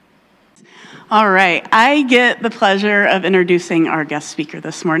All right, I get the pleasure of introducing our guest speaker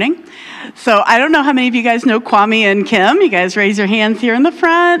this morning. So I don't know how many of you guys know Kwame and Kim. You guys raise your hands here in the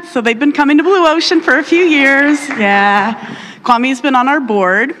front. So they've been coming to Blue Ocean for a few years. Yeah, Kwame's been on our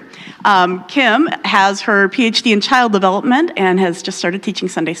board. Kim has her PhD in child development and has just started teaching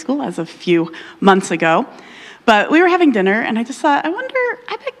Sunday school as a few months ago. But we were having dinner, and I just thought,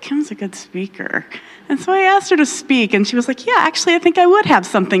 I bet Kim's a good speaker. And so I asked her to speak, and she was like, yeah, actually, I think I would have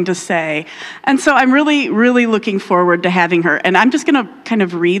something to say. And so I'm really, really looking forward to having her. And I'm just going to kind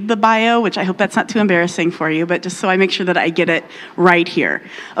of read the bio, which I hope that's not too embarrassing for you, but just so I make sure that I get it right here.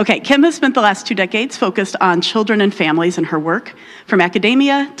 Okay, Kim has spent the last 2 decades focused on children and families in her work, from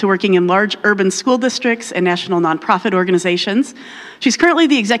academia to working in large urban school districts and national nonprofit organizations. She's currently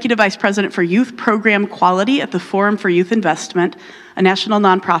the Executive Vice President for Youth Program Quality at the Forum for Youth Investment, a national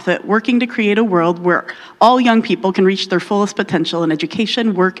nonprofit working to create a world where all young people can reach their fullest potential in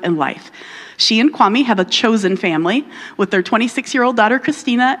education, work, and life. She and Kwame have a chosen family with their 26-year-old daughter,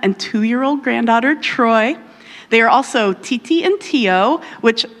 Christina, and 2-year-old granddaughter, Troy. They are also Titi and Tio,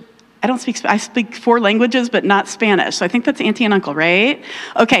 which I speak 4 languages, but not Spanish. So I think that's auntie and uncle, right?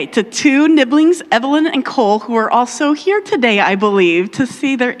 Okay, to 2 nibblings, Evelyn and Cole, who are also here today, I believe, to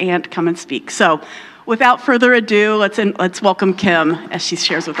see their aunt come and speak. So without further ado, let's welcome Kim as she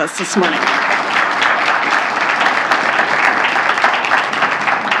shares with us this morning.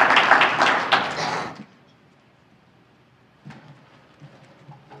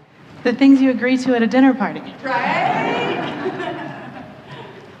 The things you agree to at a dinner party. Right?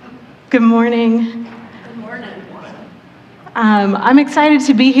 Good morning. Good morning. I'm excited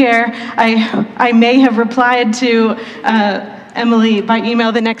to be here. I may have replied to Emily by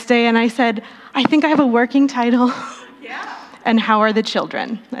email the next day, and I said, I think I have a working title. Yeah. And how are the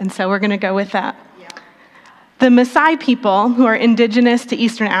children? And so we're going to go with that. Yeah. The Maasai people, who are indigenous to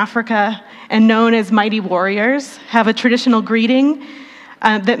Eastern Africa and known as mighty warriors, have a traditional greeting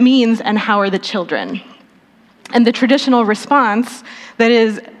that means, and how are the children? And the traditional response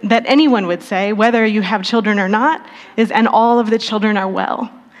that anyone would say, whether you have children or not, is, and all of the children are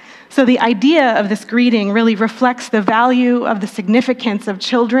well. So the idea of this greeting really reflects the value of the significance of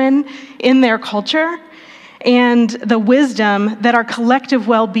children in their culture and the wisdom that our collective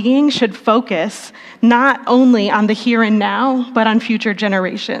well-being should focus not only on the here and now, but on future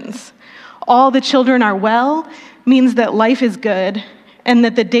generations. All the children are well means that life is good, and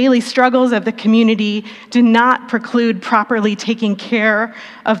that the daily struggles of the community do not preclude properly taking care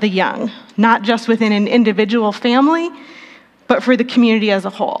of the young, not just within an individual family, but for the community as a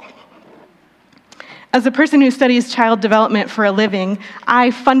whole. As a person who studies child development for a living, I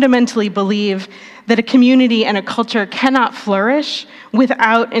fundamentally believe that a community and a culture cannot flourish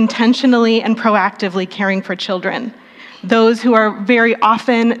without intentionally and proactively caring for children, those who are very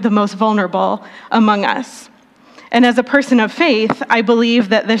often the most vulnerable among us. And as a person of faith, I believe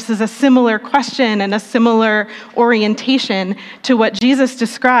that this is a similar question and a similar orientation to what Jesus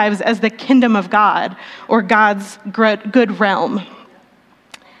describes as the kingdom of God, or God's good realm.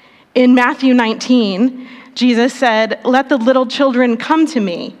 In Matthew 19, Jesus said, "Let the little children come to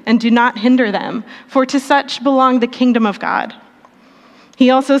me, and do not hinder them, for to such belong the kingdom of God." He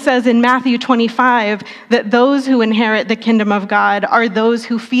also says in Matthew 25 that those who inherit the kingdom of God are those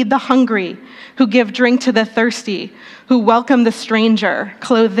who feed the hungry, who give drink to the thirsty, who welcome the stranger,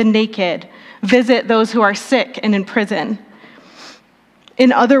 clothe the naked, visit those who are sick and in prison.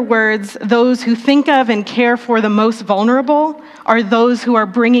 In other words, those who think of and care for the most vulnerable are those who are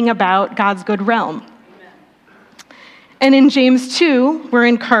bringing about God's good realm. And in James 2, we're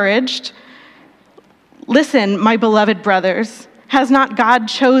encouraged, "Listen, my beloved brothers, has not God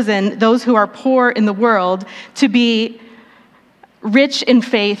chosen those who are poor in the world to be rich in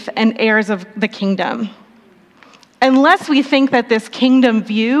faith and heirs of the kingdom?" Unless we think that this kingdom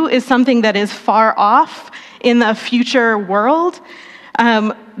view is something that is far off in a future world,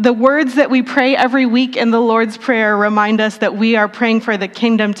 the words that we pray every week in the Lord's Prayer remind us that we are praying for the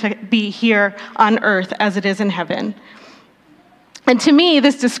kingdom to be here on earth as it is in heaven. And to me,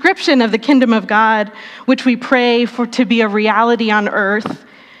 this description of the kingdom of God, which we pray for to be a reality on earth,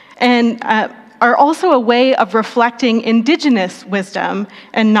 and are also a way of reflecting indigenous wisdom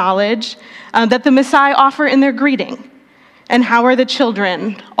and knowledge that the Maasai offer in their greeting. And how are the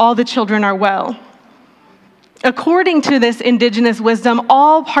children? All the children are well. According to this indigenous wisdom,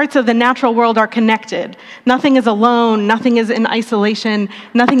 all parts of the natural world are connected. Nothing is alone, nothing is in isolation,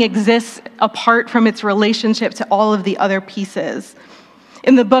 nothing exists apart from its relationship to all of the other pieces.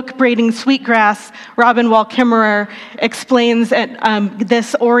 In the book Braiding Sweetgrass, Robin Wall Kimmerer explains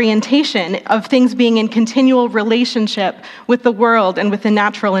this orientation of things being in continual relationship with the world and with the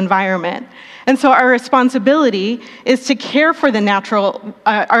natural environment. And so our responsibility is to care for the natural,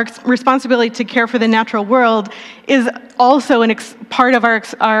 our responsibility to care for the natural world is also part of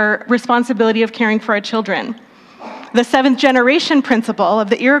our responsibility of caring for our children. The seventh generation principle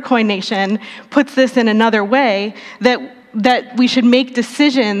of the Iroquois Nation puts this in another way, that we should make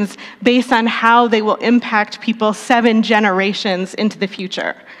decisions based on how they will impact people 7 generations into the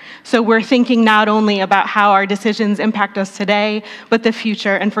future. So we're thinking not only about how our decisions impact us today, but the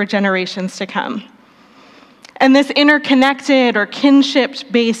future and for generations to come. And this interconnected or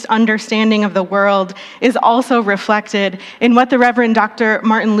kinship-based understanding of the world is also reflected in what the Reverend Dr.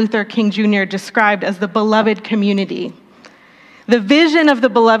 Martin Luther King Jr. described as the beloved community. The vision of the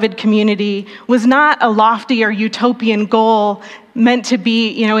beloved community was not a lofty or utopian goal meant to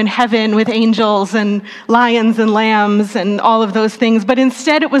be, in heaven with angels and lions and lambs and all of those things, but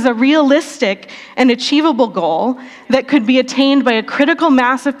instead it was a realistic and achievable goal that could be attained by a critical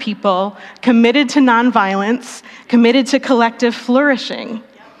mass of people committed to nonviolence, committed to collective flourishing.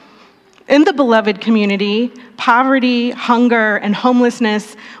 In the beloved community, poverty, hunger, and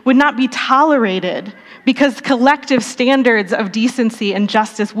homelessness would not be tolerated because collective standards of decency and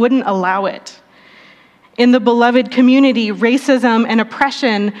justice wouldn't allow it. In the beloved community, racism and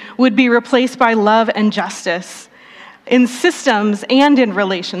oppression would be replaced by love and justice, in systems and in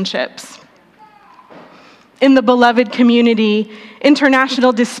relationships. In the beloved community,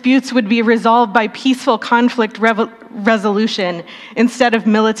 international disputes would be resolved by peaceful conflict resolution instead of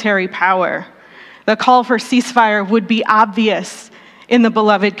military power. The call for ceasefire would be obvious in the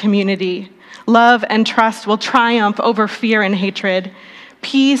beloved community. Love and trust will triumph over fear and hatred.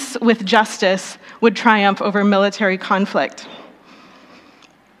 Peace with justice would triumph over military conflict.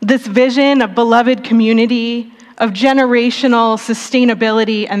 This vision of beloved community, of generational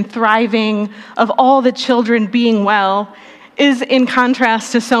sustainability and thriving, of all the children being well, is in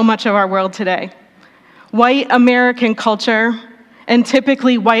contrast to so much of our world today. White American culture, and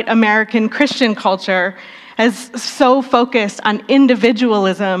typically white American Christian culture, is so focused on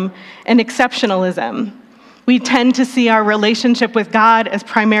individualism and exceptionalism. We tend to see our relationship with God as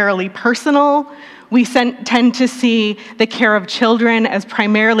primarily personal. We tend to see the care of children as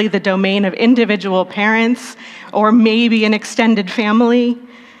primarily the domain of individual parents or maybe an extended family.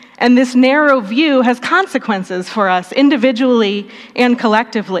 And this narrow view has consequences for us individually and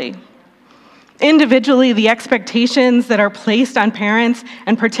collectively. Individually, the expectations that are placed on parents,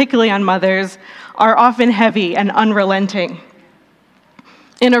 and particularly on mothers, are often heavy and unrelenting.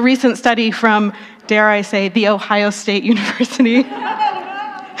 In a recent study from, dare I say, The Ohio State University,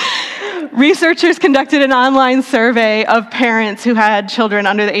 researchers conducted an online survey of parents who had children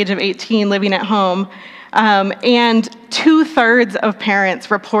under the age of 18 living at home, and 2/3 of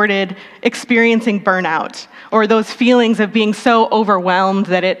parents reported experiencing burnout, or those feelings of being so overwhelmed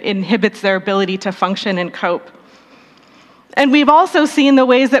that it inhibits their ability to function and cope. And we've also seen the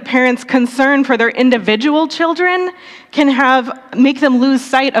ways that parents' concern for their individual children can make them lose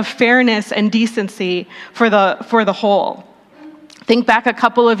sight of fairness and decency for the whole. Think back a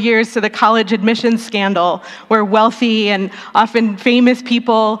couple of years to the college admissions scandal, where wealthy and often famous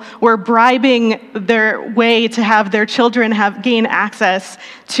people were bribing their way to have their children gain access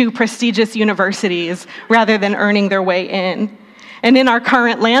to prestigious universities rather than earning their way in. And in our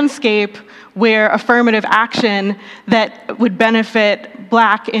current landscape, where affirmative action that would benefit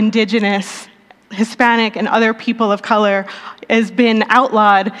Black, Indigenous, Hispanic, and other people of color has been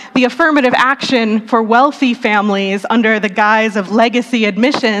outlawed, the affirmative action for wealthy families under the guise of legacy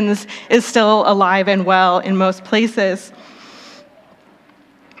admissions is still alive and well in most places.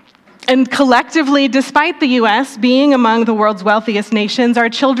 And collectively, despite the US being among the world's wealthiest nations, our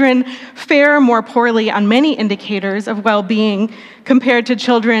children fare more poorly on many indicators of well-being compared to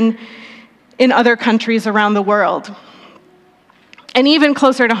children in other countries around the world. And even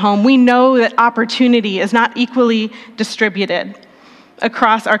closer to home, we know that opportunity is not equally distributed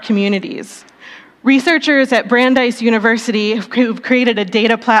across our communities. Researchers at Brandeis University who've created a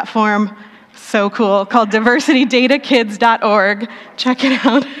data platform, so cool, called diversitydatakids.org, check it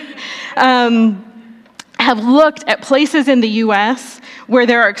out, have looked at places in the US where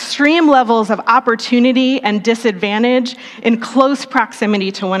there are extreme levels of opportunity and disadvantage in close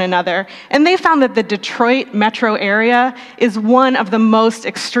proximity to one another. And they found that the Detroit metro area is one of the most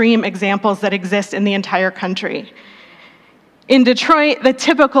extreme examples that exist in the entire country. In Detroit, the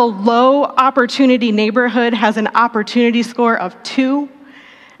typical low opportunity neighborhood has an opportunity score of 2,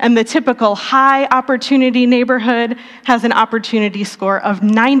 and the typical high opportunity neighborhood has an opportunity score of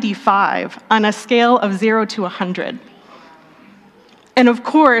 95 on a scale of 0 to 100. And of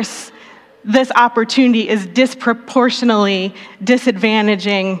course, this opportunity is disproportionately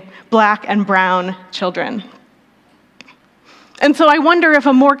disadvantaging Black and brown children. And so I wonder if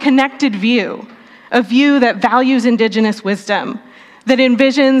a more connected view, a view that values Indigenous wisdom, that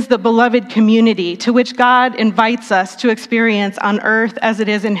envisions the beloved community to which God invites us to experience on earth as it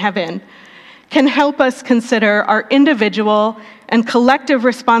is in heaven, can help us consider our individual and collective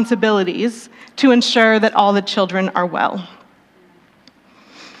responsibilities to ensure that all the children are well.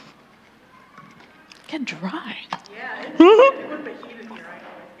 Get dry.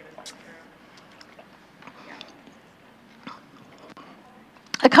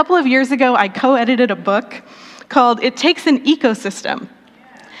 A couple of years ago, I co-edited a book called It Takes an Ecosystem,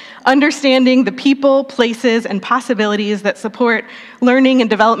 Understanding the People, Places, and Possibilities that Support Learning and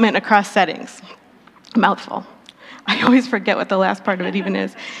Development Across Settings. Mouthful. I always forget what the last part of it even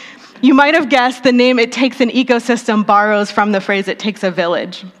is. You might have guessed the name It Takes an Ecosystem borrows from the phrase It Takes a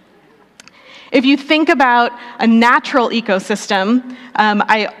Village. If you think about a natural ecosystem,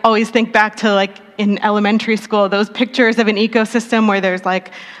 I always think back to like in elementary school, those pictures of an ecosystem where there's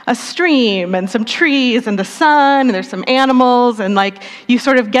like a stream and some trees and the sun and there's some animals, and like you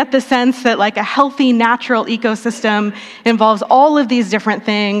sort of get the sense that like a healthy natural ecosystem involves all of these different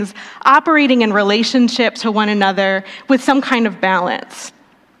things operating in relationship to one another with some kind of balance.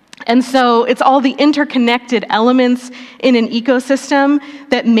 And so it's all the interconnected elements in an ecosystem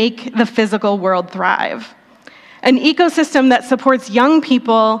that make the physical world thrive. An ecosystem that supports young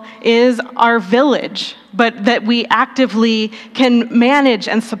people is our village, but that we actively can manage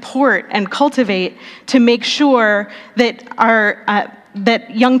and support and cultivate to make sure that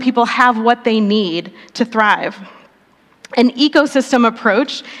that young people have what they need to thrive. An ecosystem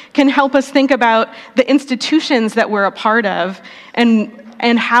approach can help us think about the institutions that we're a part of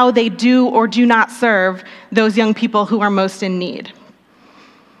and how they do or do not serve those young people who are most in need.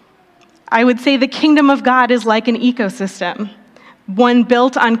 I would say the kingdom of God is like an ecosystem, one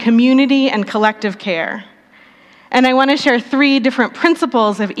built on community and collective care. And I want to share 3 different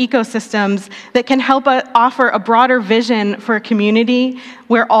principles of ecosystems that can help offer a broader vision for a community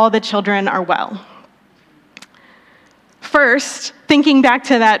where all the children are well. First, thinking back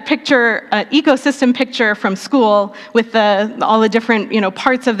to that picture, ecosystem picture from school with all the different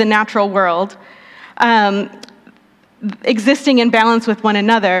parts of the natural world existing in balance with one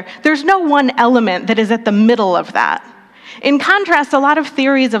another, there's no one element that is at the middle of that. In contrast, a lot of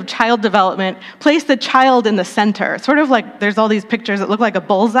theories of child development place the child in the center, sort of like there's all these pictures that look like a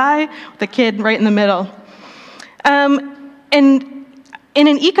bullseye with the kid right in the middle. And in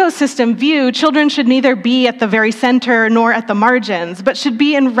an ecosystem view, children should neither be at the very center nor at the margins, but should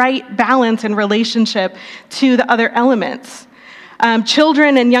be in right balance and relationship to the other elements.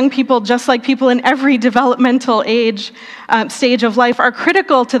 Children and young people, just like people in every developmental stage of life, are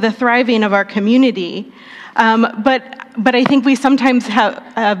critical to the thriving of our community. But I think we sometimes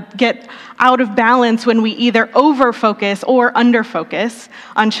get out of balance when we either over-focus or under-focus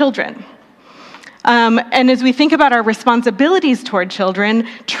on children. And as we think about our responsibilities toward children,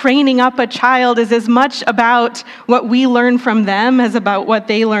 training up a child is as much about what we learn from them as about what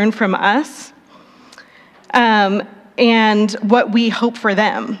they learn from us, and what we hope for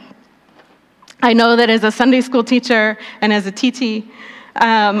them. I know that as a Sunday school teacher and as a TT,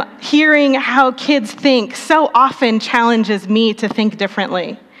 hearing how kids think so often challenges me to think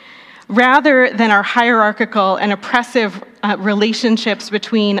differently. Rather than our hierarchical and oppressive relationships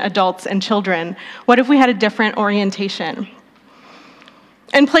between adults and children, what if we had a different orientation?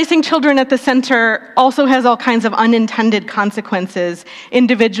 And placing children at the center also has all kinds of unintended consequences,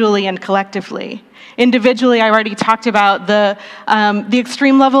 individually and collectively. Individually, I already talked about the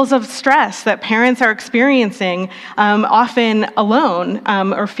extreme levels of stress that parents are experiencing, often alone,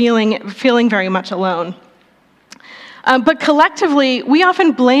 or feeling very much alone. But collectively, we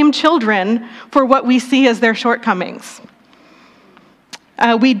often blame children for what we see as their shortcomings.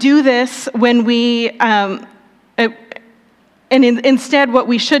 We do this when instead what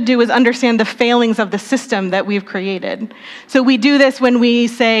we should do is understand the failings of the system that we've created. So we do this when we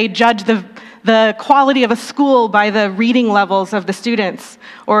say, judge the quality of a school by the reading levels of the students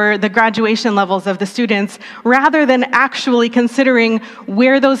or the graduation levels of the students, rather than actually considering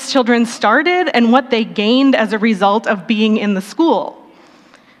where those children started and what they gained as a result of being in the school.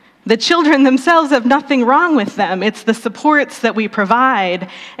 The children themselves have nothing wrong with them. It's the supports that we provide,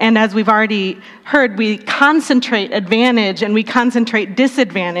 and as we've already heard, we concentrate advantage and we concentrate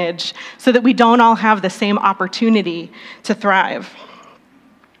disadvantage so that we don't all have the same opportunity to thrive.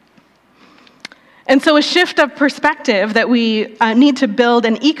 And so a shift of perspective that we need to build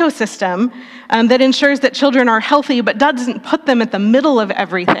an ecosystem that ensures that children are healthy but doesn't put them at the middle of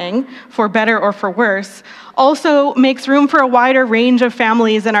everything, for better or for worse, also makes room for a wider range of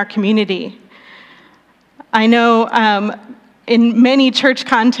families in our community. I know in many church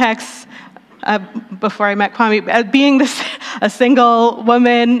contexts, before I met Kwame, being a single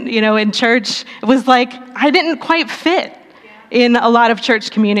woman, in church, it was like I didn't quite fit in a lot of church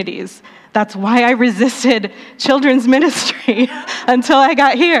communities. That's why I resisted children's ministry until I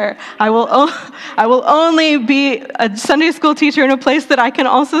got here. I will only be a Sunday school teacher in a place that I can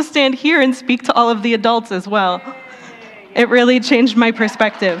also stand here and speak to all of the adults as well. It really changed my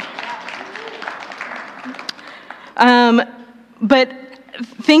perspective. But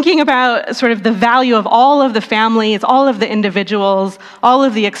thinking about sort of the value of all of the families, all of the individuals, all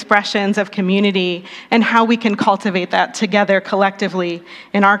of the expressions of community, and how we can cultivate that together collectively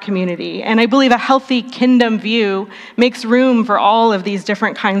in our community. And I believe a healthy kingdom view makes room for all of these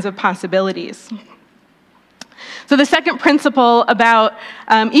different kinds of possibilities. So the second principle about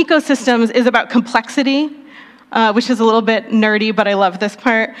ecosystems is about complexity. Which is a little bit nerdy, but I love this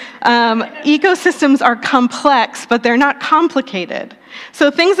part. Ecosystems are complex, but they're not complicated.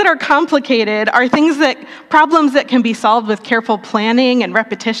 So things that are complicated are problems that can be solved with careful planning and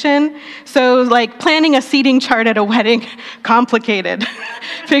repetition. So like planning a seating chart at a wedding, complicated.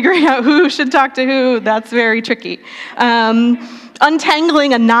 Figuring out who should talk to who, that's very tricky.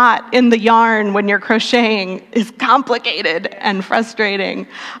 Untangling a knot in the yarn when you're crocheting is complicated and frustrating.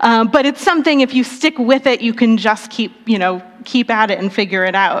 But it's something, if you stick with it, you can just keep at it and figure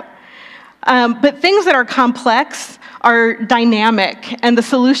it out. But things that are complex are dynamic, and the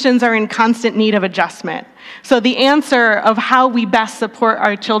solutions are in constant need of adjustment. So the answer of how we best support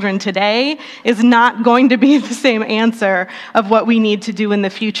our children today is not going to be the same answer of what we need to do in the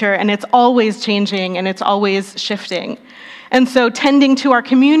future, and it's always changing and it's always shifting. And so tending to our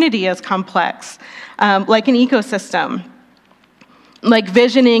community is complex, like an ecosystem, like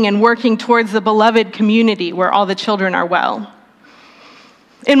visioning and working towards the beloved community where all the children are well.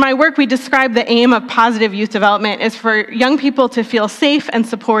 In my work, we describe the aim of positive youth development is for young people to feel safe and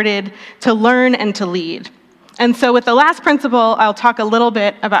supported, to learn and to lead. And so with the last principle, I'll talk a little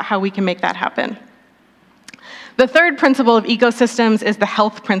bit about how we can make that happen. The third principle of ecosystems is the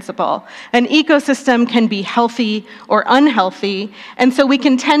health principle. An ecosystem can be healthy or unhealthy, and so we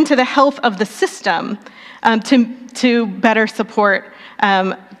can tend to the health of the system to better support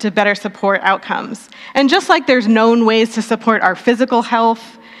outcomes. And just like there's known ways to support our physical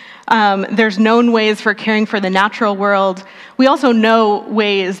health, there's known ways for caring for the natural world, we also know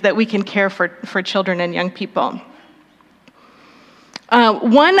ways that we can care for children and young people.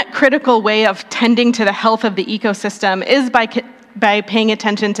 One critical way of tending to the health of the ecosystem is by paying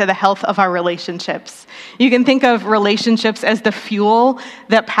attention to the health of our relationships. You can think of relationships as the fuel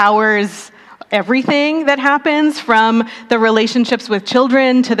that powers everything that happens, from the relationships with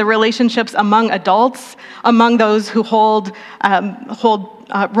children to the relationships among adults, among those who hold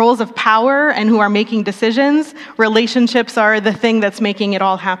roles of power and who are making decisions. Relationships are the thing that's making it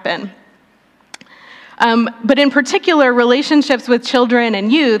all happen. But in particular, relationships with children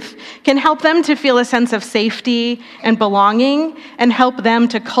and youth can help them to feel a sense of safety and belonging, and help them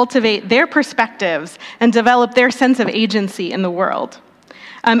to cultivate their perspectives and develop their sense of agency in the world.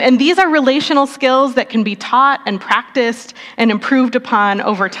 And these are relational skills that can be taught and practiced and improved upon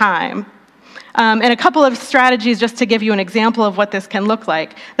over time. And a couple of strategies, just to give you an example of what this can look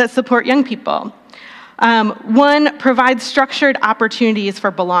like, that support young people. One, provides structured opportunities for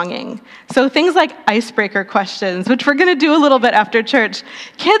belonging. So things like icebreaker questions, which we're going to do a little bit after church.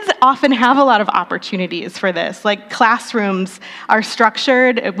 Kids often have a lot of opportunities for this. Like classrooms are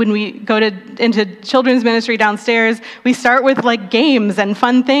structured. When we go into children's ministry downstairs, we start with like games and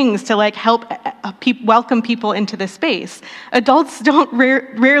fun things to like help welcome people into the space. Adults don't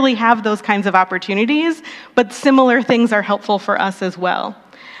rarely have those kinds of opportunities, but similar things are helpful for us as well.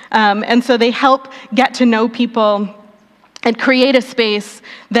 And so they help get to know people and create a space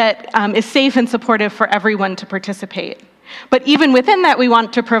that is safe and supportive for everyone to participate. But even within that, we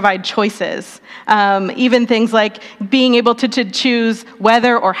want to provide choices. Even things like being able to choose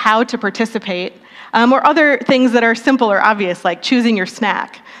whether or how to participate, or other things that are simple or obvious, like choosing your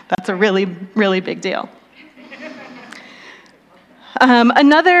snack. That's a really, really big deal.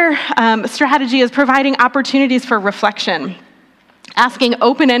 Another strategy is providing opportunities for reflection. Asking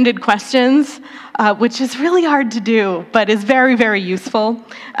open-ended questions, which is really hard to do, but is very, very useful,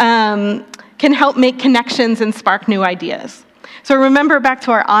 can help make connections and spark new ideas. So remember back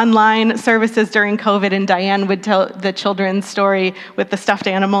to our online services during COVID, and Diane would tell the children's story with the stuffed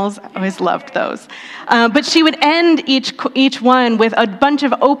animals. I always loved those. But she would end each one with a bunch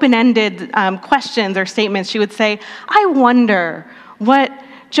of open-ended questions or statements. She would say, I wonder what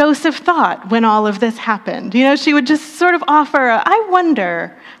Joseph thought when all of this happened. She would just sort of offer, I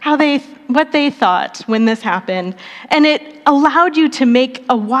wonder what they thought when this happened. And it allowed you to make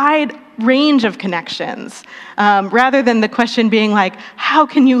a wide range of connections, rather than the question being like, how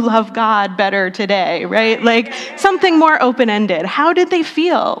can you love God better today, right? Like something more open-ended. How did they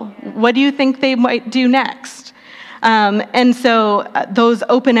feel? What do you think they might do next? And so those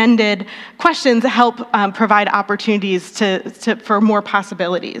open-ended questions help provide opportunities for more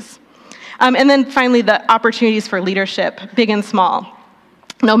possibilities. And then finally, the opportunities for leadership, big and small.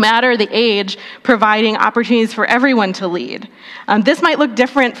 No matter the age, providing opportunities for everyone to lead. This might look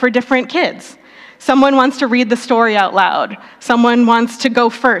different for different kids. Someone wants to read the story out loud. Someone wants to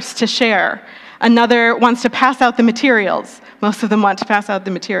go first to share. Another wants to pass out the materials. Most of them want to pass out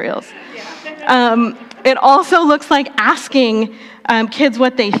the materials. It also looks like asking kids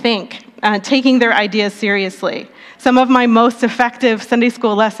what they think, taking their ideas seriously. Some of my most effective Sunday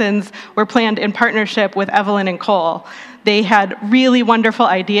school lessons were planned in partnership with Evelyn and Cole. They had really wonderful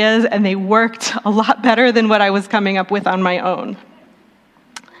ideas, and they worked a lot better than what I was coming up with on my own.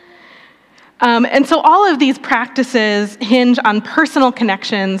 And so all of these practices hinge on personal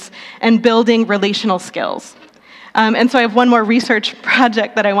connections and building relational skills. And so I have one more research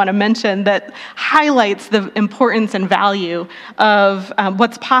project that I want to mention that highlights the importance and value of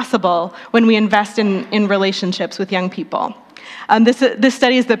what's possible when we invest in relationships with young people. This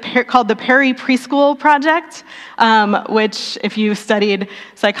study is called the Perry Preschool Project, which if you studied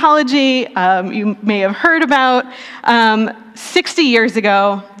psychology, you may have heard about. 60 years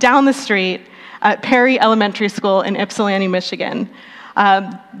ago, down the street at Perry Elementary School in Ypsilanti, Michigan,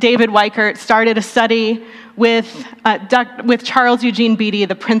 David Weikart started a study with Charles Eugene Beatty,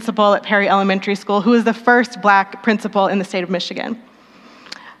 the principal at Perry Elementary School, who was the first Black principal in the state of Michigan.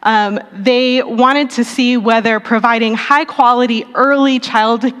 They wanted to see whether providing high-quality early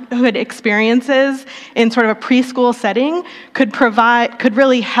childhood experiences in sort of a preschool setting could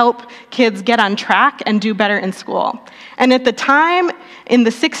really help kids get on track and do better in school. And at the time, in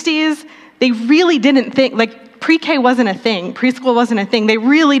the 60s, they really didn't think, pre-K wasn't a thing, preschool wasn't a thing. They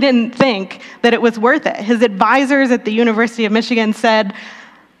really didn't think that it was worth it. His advisors at the University of Michigan said,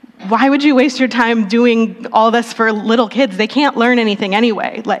 why would you waste your time doing all this for little kids? They can't learn anything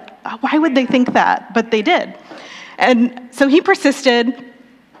anyway. Why would they think that? But they did. And so he persisted.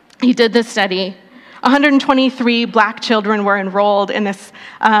 He did this study. 123 Black children were enrolled in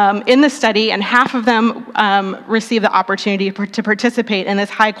the study, and half of them received the opportunity to participate in this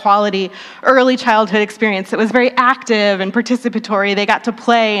high-quality early childhood experience. It was very active and participatory. They got to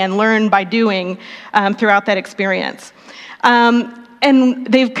play and learn by doing throughout that experience. And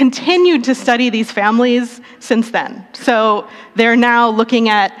they've continued to study these families since then. So they're now looking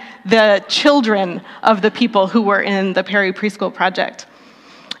at the children of the people who were in the Perry Preschool Project.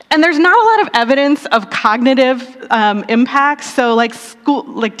 And there's not a lot of evidence of cognitive impacts. So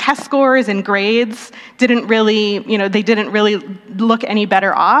test scores and grades didn't really look any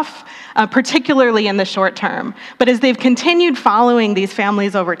better off, particularly in the short term. But as they've continued following these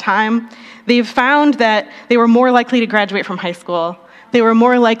families over time, they've found that they were more likely to graduate from high school. They were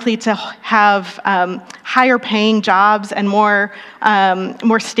more likely to have higher paying jobs and more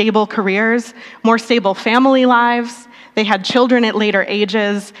stable careers, more stable family lives. They had children at later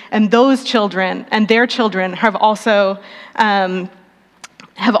ages, and those children and their children have also had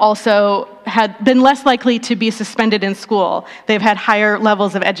been less likely to be suspended in school. They've had higher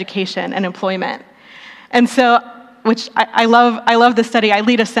levels of education and employment. And so, which I love the study. I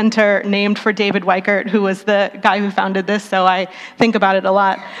lead a center named for David Weikart, who was the guy who founded this, so I think about it a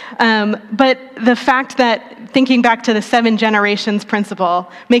lot. But the fact that, thinking back to the 7 generations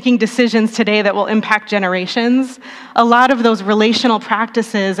principle, making decisions today that will impact generations, a lot of those relational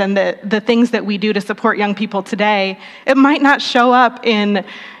practices and the things that we do to support young people today, it might not show up in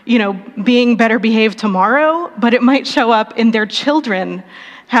being better behaved tomorrow, but it might show up in their children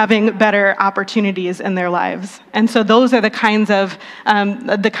having better opportunities in their lives. And so those are the kinds of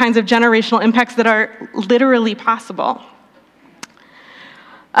generational impacts that are literally possible.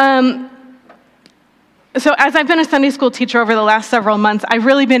 So as I've been a Sunday school teacher over the last several months, I've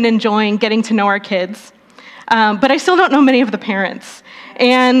really been enjoying getting to know our kids. But I still don't know many of the parents.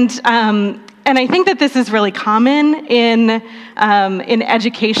 And And I think that this is really common in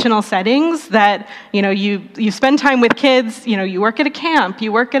educational settings, that you spend time with kids, you work at a camp,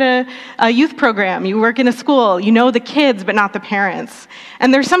 you work at a youth program, you work in a school, you know the kids but not the parents.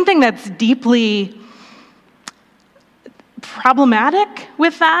 And there's something that's deeply problematic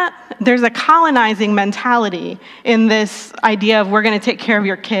with that. There's a colonizing mentality in this idea of we're going to take care of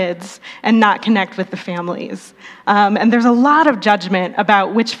your kids and not connect with the families. And there's a lot of judgment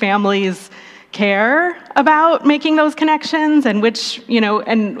about which families care about making those connections and which,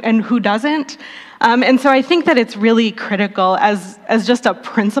 and who doesn't. And so I think that it's really critical as just a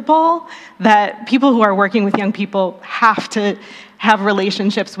principle that people who are working with young people have to have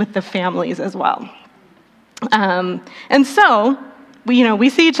relationships with the families as well. And so, we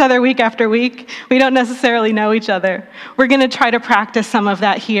see each other week after week. We don't necessarily know each other. We're going to try to practice some of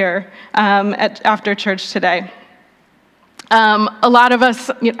that here after church today. A lot of us,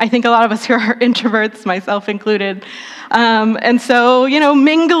 I think a lot of us here are introverts, myself included. And so,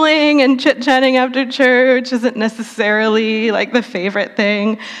 mingling and chit-chatting after church isn't necessarily like the favorite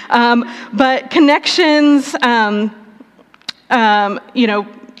thing. But connections,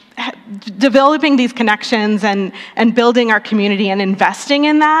 developing these connections and building our community and investing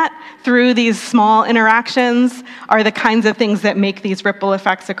in that through these small interactions are the kinds of things that make these ripple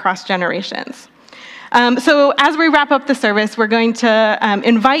effects across generations. So as we wrap up the service, we're going to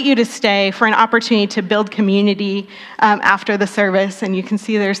invite you to stay for an opportunity to build community after the service. And you can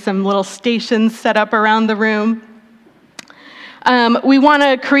see there's some little stations set up around the room. We want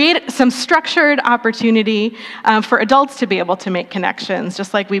to create some structured opportunity for adults to be able to make connections,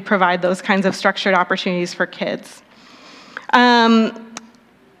 just like we provide those kinds of structured opportunities for kids. But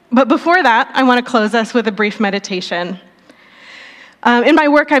before that, I want to close us with a brief meditation. In my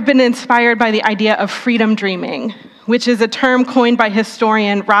work, I've been inspired by the idea of freedom dreaming, which is a term coined by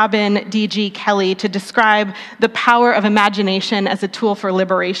historian Robin D.G. Kelley to describe the power of imagination as a tool for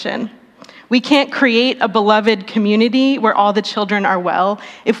liberation. We can't create a beloved community where all the children are well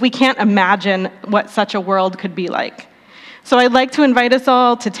if we can't imagine what such a world could be like. So I'd like to invite us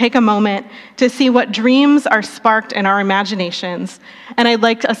all to take a moment to see what dreams are sparked in our imaginations, and I'd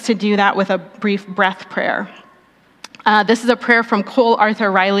like us to do that with a brief breath prayer. This is a prayer from Cole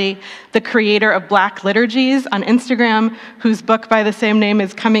Arthur Riley, the creator of Black Liturgies on Instagram, whose book by the same name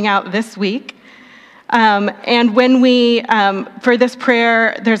is coming out this week. And when we, for this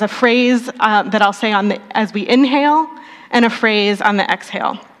prayer, there's a phrase that I'll say as we inhale and a phrase on the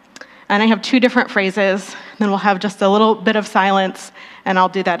exhale. And I have two different phrases, then we'll have just a little bit of silence, and I'll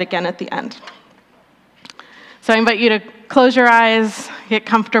do that again at the end. So I invite you to close your eyes, get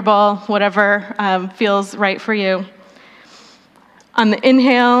comfortable, whatever feels right for you. On the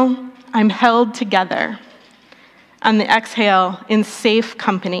inhale, I'm held together. On the exhale, in safe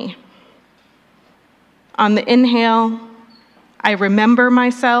company. On the inhale, I remember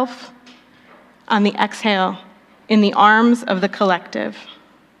myself. On the exhale, in the arms of the collective.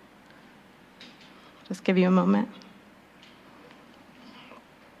 Just give you a moment.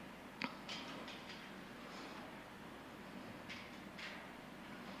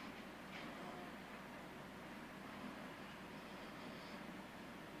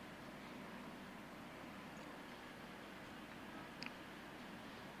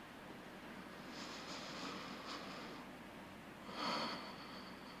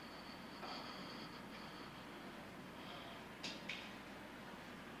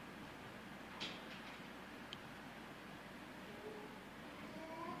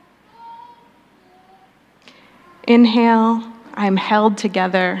 Inhale, I'm held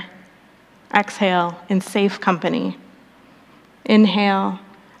together. Exhale, in safe company. Inhale,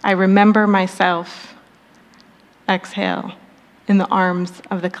 I remember myself. Exhale, in the arms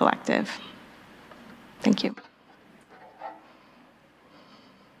of the collective. Thank you.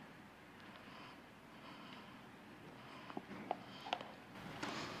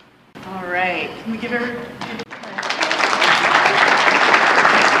 All right, can we give her?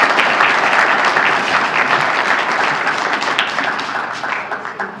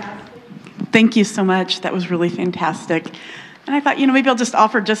 Thank you so much. That was really fantastic. And I thought, maybe I'll just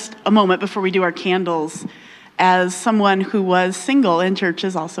offer just a moment before we do our candles. As someone who was single in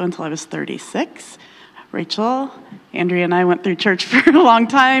churches also until I was 36, Rachel, Andrea, and I went through church for a long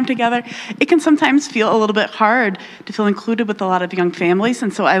time together. It can sometimes feel a little bit hard to feel included with a lot of young families.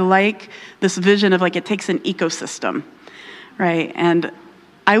 And so I like this vision of it takes an ecosystem, right? And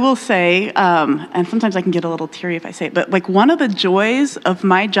I will say, and sometimes I can get a little teary if I say it, but one of the joys of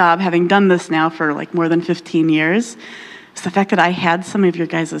my job, having done this now for more than 15 years, is the fact that I had some of your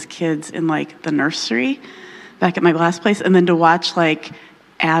guys' kids in the nursery back at my last place, and then to watch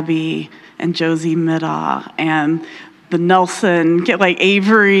Abby and Josie Middaugh and the Nelson, like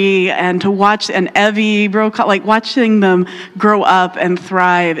Avery, and to watch, and Evie Brokaw, like watching them grow up and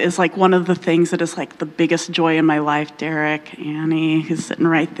thrive is like one of the things that is like the biggest joy in my life. Derek, Annie, who's sitting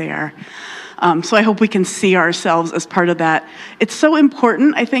right there. So I hope we can see ourselves as part of that. It's so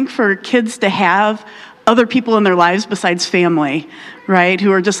important, I think, for kids to have other people in their lives besides family, right?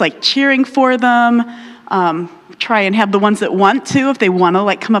 Who are just like cheering for them. Try and have the ones that want to, if they want to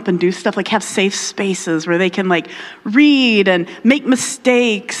like come up and do stuff, like have safe spaces where they can like read and make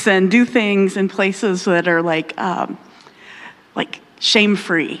mistakes and do things in places that are like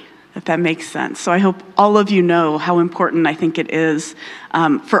shame-free, if that makes sense. So I hope all of you know how important I think it is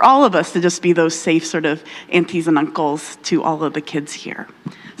for all of us to just be those safe sort of aunties and uncles to all of the kids here.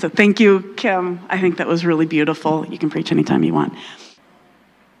 So thank you, Kim. I think that was really beautiful. You can preach anytime you want.